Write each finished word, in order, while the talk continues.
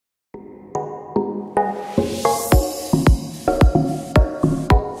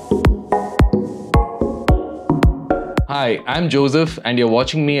Hi, I'm Joseph and you're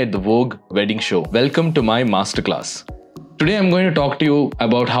watching me at the Vogue Wedding Show. Welcome to my masterclass. Today I'm going to talk to you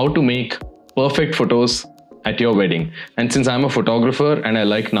about how to make perfect photos at your wedding. And since I'm a photographer and I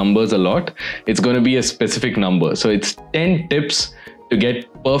like numbers a lot, it's going to be a specific number. So it's 10 tips to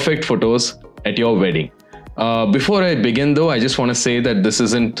get perfect photos at your wedding. Before I begin though, I just want to say that this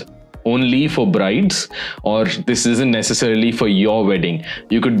isn't only for brides, or this isn't necessarily for your wedding.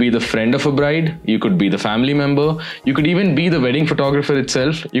 You could be the friend of a bride, you could be the family member, you could even be the wedding photographer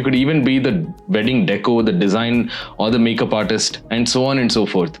itself, you could even be the wedding deco, the design or the makeup artist, and so on and so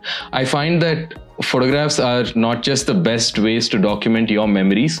forth. I find that photographs are not just the best ways to document your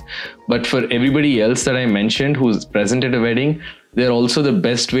memories, but for everybody else that I mentioned who's present at a wedding, they're also the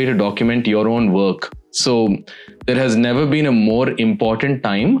best way to document your own work. So there has never been a more important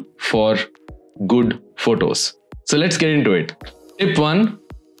time for good photos. So let's get into it. Tip 1.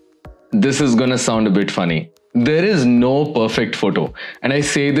 This is gonna sound a bit funny. There is no perfect photo. And I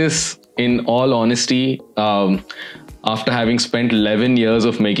say this in all honesty, after having spent 11 years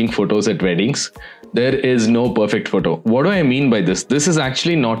of making photos at weddings. There is no perfect photo. What do I mean by this? This is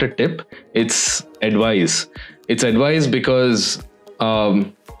actually not a tip, it's advice. It's advice because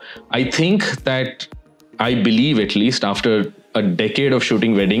I think that I believe, at least after a decade of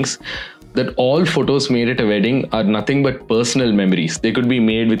shooting weddings, that all photos made at a wedding are nothing but personal memories. They could be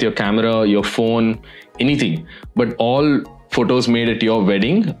made with your camera, your phone, anything. But all photos made at your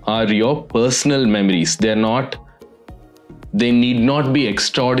wedding are your personal memories. They need not be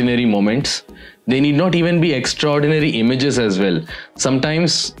extraordinary moments. They need not even be extraordinary images as well.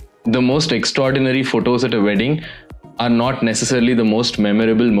 Sometimes the most extraordinary photos at a wedding are not necessarily the most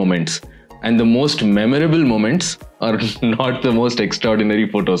memorable moments. And the most memorable moments are not the most extraordinary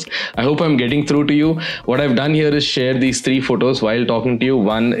photos. I hope I'm getting through to you. What I've done here is share these 3 photos while talking to you.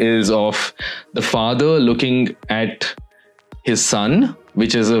 One is of the father looking at his son,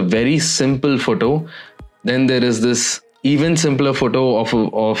 which is a very simple photo. Then there is this even simpler photo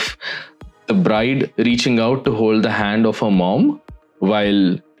of the bride reaching out to hold the hand of her mom,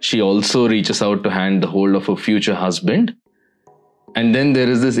 while she also reaches out to hand the hold of her future husband. And then there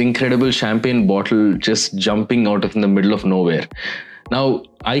is this incredible champagne bottle just jumping out of in the middle of nowhere. Now,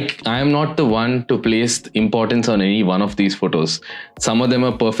 I am not the one to place importance on any one of these photos. Some of them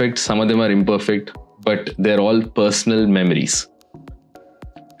are perfect, some of them are imperfect, but they're all personal memories.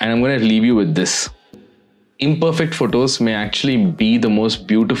 And I'm going to leave you with this. Imperfect photos may actually be the most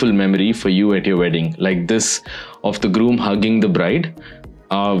beautiful memory for you at your wedding, like this of the groom hugging the bride.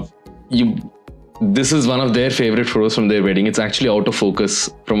 This is one of their favorite photos from their wedding. It's actually out of focus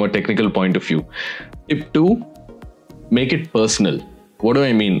from a technical point of view. Tip 2, make it personal. What do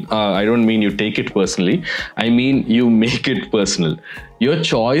I mean? I don't mean you take it personally. I mean you make it personal. Your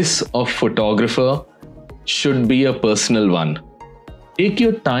choice of photographer should be a personal one. Take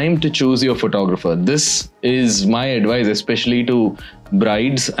your time to choose your photographer. This is my advice, especially to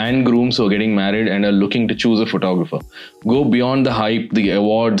brides and grooms who are getting married and are looking to choose a photographer. Go beyond the hype, the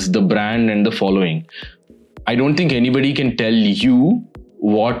awards, the brand, and the following. I don't think anybody can tell you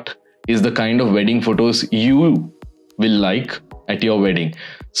what is the kind of wedding photos you will like at your wedding.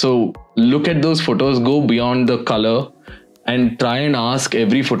 So look at those photos, go beyond the color, and try and ask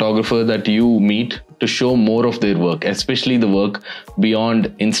every photographer that you meet to show more of their work, especially the work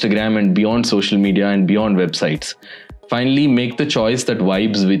beyond Instagram and beyond social media and beyond websites. Finally, make the choice that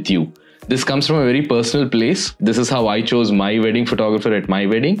vibes with you. This comes from a very personal place. This is how I chose my wedding photographer at my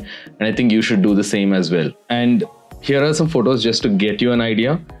wedding, and I think you should do the same as well. And here are some photos just to get you an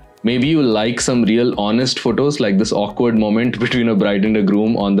idea. Maybe you like some real honest photos, like this awkward moment between a bride and a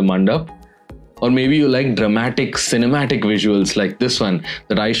groom on the mandap. Or maybe you like dramatic, cinematic visuals like this one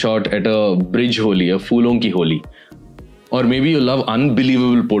that I shot at a bridge holi, a Phoolon ki holi. Or maybe you love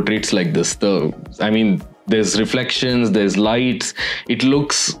unbelievable portraits like this. There's reflections, there's lights. It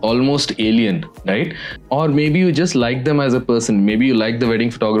looks almost alien, right? Or maybe you just like them as a person. Maybe you like the wedding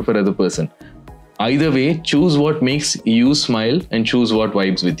photographer as a person. Either way, choose what makes you smile and choose what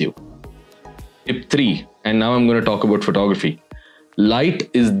vibes with you. Tip 3, and now I'm going to talk about photography. Light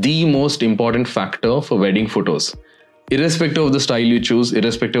is the most important factor for wedding photos. Irrespective of the style you choose,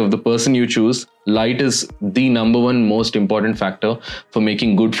 irrespective of the person you choose, light is the #1 most important factor for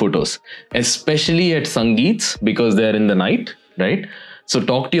making good photos, especially at Sangeets because they're in the night, right? So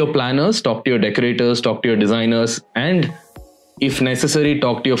talk to your planners, talk to your decorators, talk to your designers, and if necessary,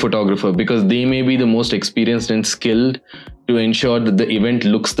 talk to your photographer because they may be the most experienced and skilled to ensure that the event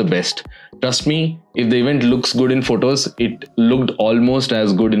looks the best. Trust me, if the event looks good in photos, it looked almost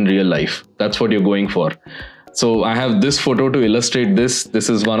as good in real life. That's what you're going for. So I have this photo to illustrate this. This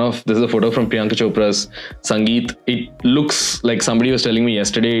is a photo from Priyanka Chopra's Sangeet. It looks like, somebody was telling me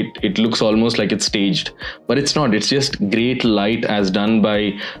yesterday, it looks almost like it's staged, but it's not. It's just great light as done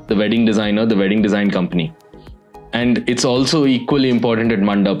by the wedding designer, the wedding design company. And it's also equally important at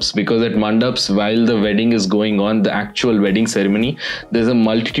mandaps, because at mandaps, while the wedding is going on, the actual wedding ceremony, there's a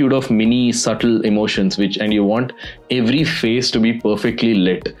multitude of mini subtle emotions, and you want every face to be perfectly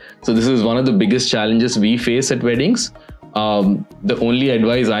lit. So this is one of the biggest challenges we face at weddings. The only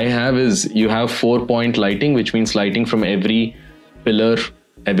advice I have is you have 4-point lighting, which means lighting from every pillar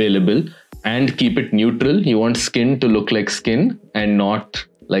available, and keep it neutral. You want skin to look like skin and not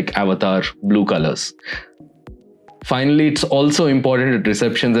like Avatar blue colors. Finally, it's also important at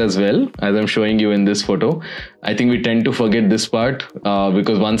receptions as well, as I'm showing you in this photo. I think we tend to forget this part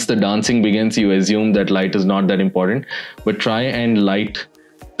because once the dancing begins, you assume that light is not that important, but try and light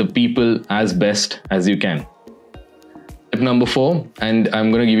the people as best as you can. Tip number 4, and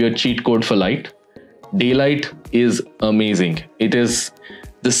I'm going to give you a cheat code for light. Daylight is amazing. It is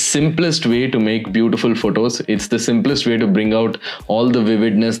the simplest way to make beautiful photos. It's the simplest way to bring out all the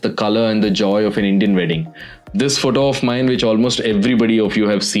vividness, the color and the joy of an Indian wedding. This photo of mine, which almost everybody of you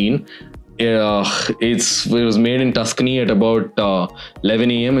have seen, it was made in Tuscany at about 11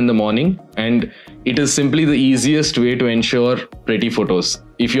 a.m. in the morning, and it is simply the easiest way to ensure pretty photos.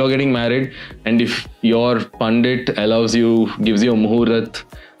 If you're getting married and if your pundit gives you a muhurat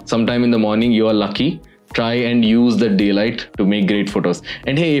sometime in the morning, you are lucky. Try and use the daylight to make great photos.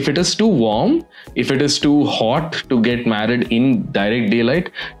 And hey, if it is too warm, if it is too hot to get married in direct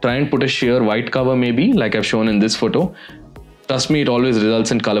daylight, try and put a sheer white cover maybe, like I've shown in this photo. Trust me, it always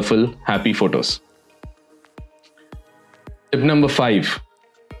results in colorful, happy photos. Tip number 5,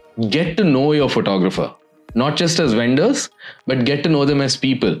 get to know your photographer. Not just as vendors, but get to know them as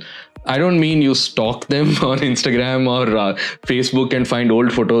people. I don't mean you stalk them on Instagram or Facebook and find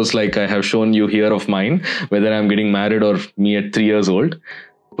old photos like I have shown you here of mine, whether I'm getting married or me at 3 years old.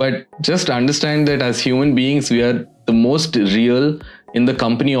 But just understand that as human beings, we are the most real in the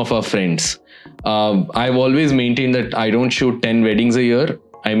company of our friends. I've always maintained that I don't shoot 10 weddings a year.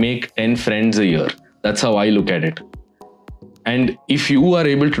 I make 10 friends a year. That's how I look at it. And if you are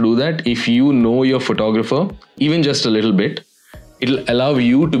able to do that, if you know your photographer, even just a little bit, it'll allow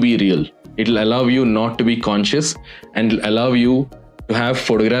you to be real. It'll allow you not to be conscious, and it'll allow you to have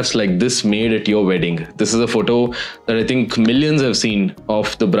photographs like this made at your wedding. This is a photo that I think millions have seen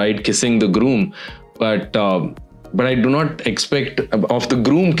of the bride kissing the groom, but I do not expect of the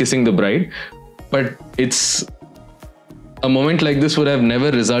groom kissing the bride. But it's a moment like this would have never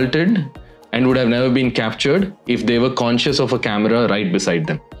resulted and would have never been captured if they were conscious of a camera right beside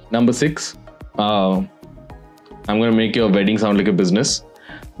them. Number 6, I'm going to make your wedding sound like a business,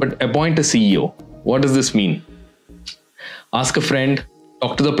 but appoint a CEO. What does this mean? Ask a friend,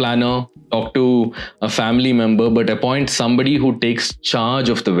 talk to the planner, talk to a family member, but appoint somebody who takes charge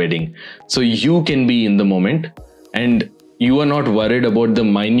of the wedding so you can be in the moment and you are not worried about the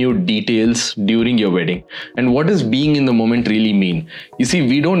minute details during your wedding. And what does being in the moment really mean? You see,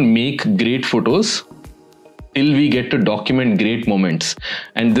 we don't make great photos till we get to document great moments.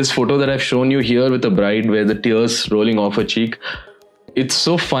 And this photo that I've shown you here with the bride where the tears rolling off her cheek, it's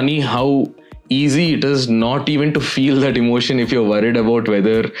so funny how easy it is not even to feel that emotion if you're worried about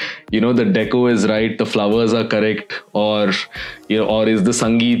whether, the deco is right, the flowers are correct, or is the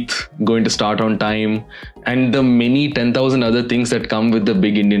Sangeet going to start on time, and the many 10,000 other things that come with the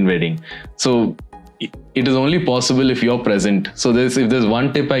big Indian wedding. So it is only possible if you're present. So if there's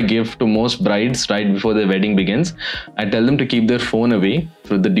one tip I give to most brides right before their wedding begins, I tell them to keep their phone away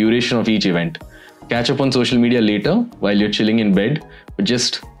for the duration of each event. Catch up on social media later while you're chilling in bed, but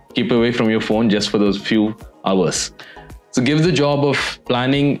just keep away from your phone just for those few hours. So give the job of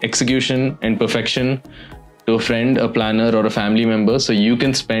planning, execution, and perfection to a friend, a planner, or a family member so you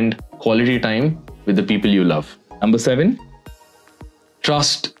can spend quality time with the people you love. Number 7,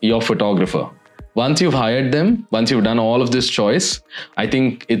 trust your photographer. Once you've hired them, once you've done all of this choice, I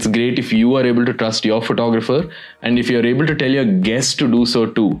think it's great if you are able to trust your photographer and if you're able to tell your guests to do so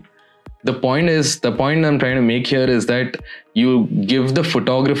too. The point I'm trying to make here is that you give the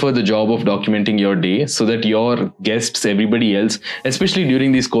photographer the job of documenting your day so that your guests, everybody else, especially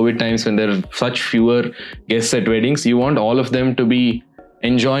during these COVID times when there are such fewer guests at weddings, you want all of them to be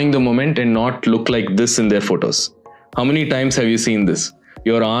enjoying the moment and not look like this in their photos. How many times have you seen this?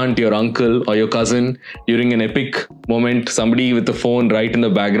 Your aunt, your uncle, or your cousin during an epic moment, somebody with the phone right in the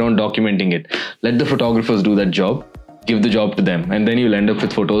background documenting it. Let the photographers do that job. Give the job to them, and then you'll end up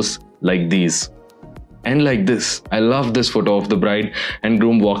with photos like these. And like this. I love this photo of the bride and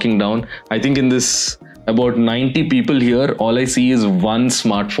groom walking down. I think in this about 90 people here, all I see is one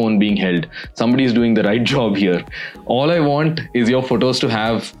smartphone being held. Somebody is doing the right job here. All I want is your photos to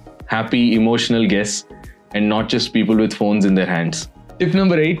have happy, emotional guests and not just people with phones in their hands. Tip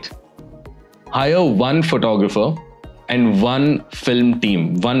number 8, hire one photographer and one film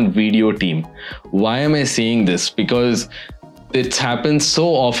team, one video team. Why am I saying this? Because it happens so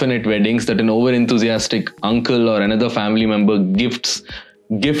often at weddings that an over-enthusiastic uncle or another family member gifts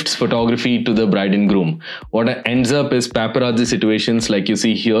photography to the bride and groom. What ends up is paparazzi situations like you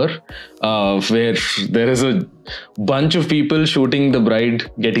see here, where there is a bunch of people shooting the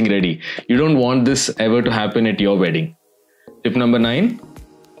bride getting ready. You don't want this ever to happen at your wedding. Tip number 9,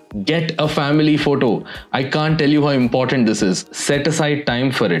 get a family photo. I can't tell you how important this is. Set aside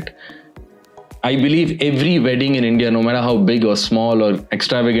time for it. I believe every wedding in India, no matter how big or small or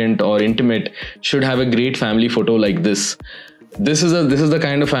extravagant or intimate, should have a great family photo like this. This is the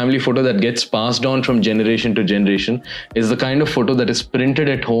kind of family photo that gets passed on from generation to generation. It's the kind of photo that is printed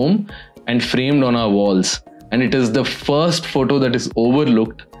at home and framed on our walls. And it is the first photo that is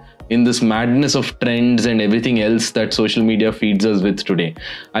overlooked in this madness of trends and everything else that social media feeds us with today.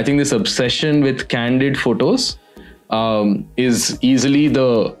 I think this obsession with candid photos is easily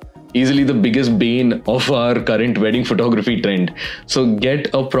the biggest bane of our current wedding photography trend. So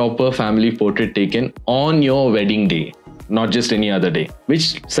get a proper family portrait taken on your wedding day, not just any other day.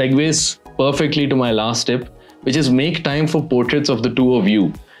 Which segues perfectly to my last tip, which is make time for portraits of the two of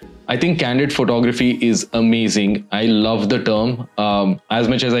you. I think candid photography is amazing. I love the term. As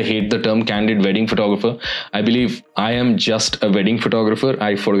much as I hate the term candid wedding photographer, I believe I am just a wedding photographer.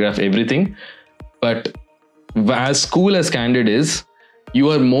 I photograph everything. But as cool as candid is, you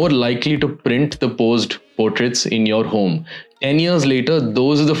are more likely to print the posed portraits in your home. 10 years later,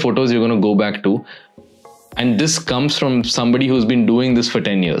 those are the photos you're going to go back to. And this comes from somebody who's been doing this for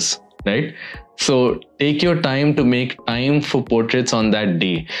 10 years, right? So take your time to make time for portraits on that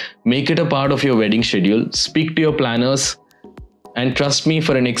day. Make it a part of your wedding schedule. Speak to your planners. And trust me,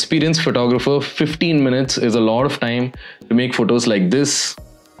 for an experienced photographer, 15 minutes is a lot of time to make photos like this,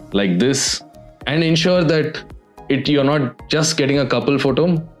 and ensure that you're not just getting a couple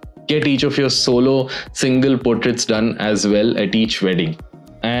photo. Get each of your solo single portraits done as well at each wedding.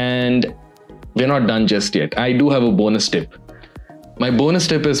 And we're not done just yet. I do have a bonus tip. My bonus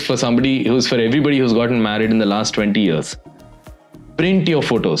tip is for everybody who's gotten married in the last 20 years. Print your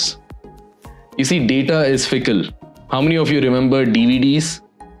photos. You see, data is fickle. How many of you remember DVDs,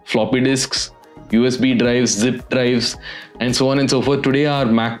 floppy disks, USB drives, zip drives, and so on and so forth? Today, our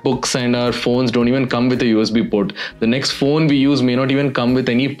MacBooks and our phones don't even come with a USB port. The next phone we use may not even come with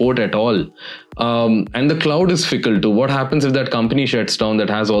any port at all. And the cloud is fickle too. What happens if that company shuts down that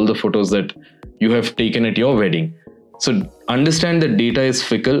has all the photos that you have taken at your wedding? So understand that data is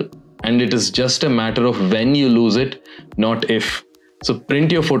fickle and it is just a matter of when you lose it, not if. So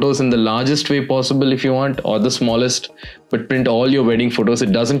print your photos in the largest way possible if you want, or the smallest, but print all your wedding photos.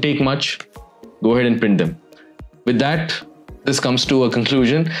 It doesn't take much. Go ahead and print them. With that, this comes to a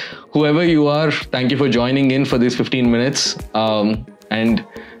conclusion. Whoever you are, thank you for joining in for these 15 minutes. And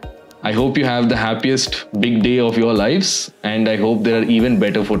I hope you have the happiest big day of your lives. And I hope there are even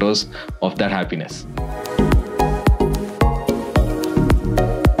better photos of that happiness.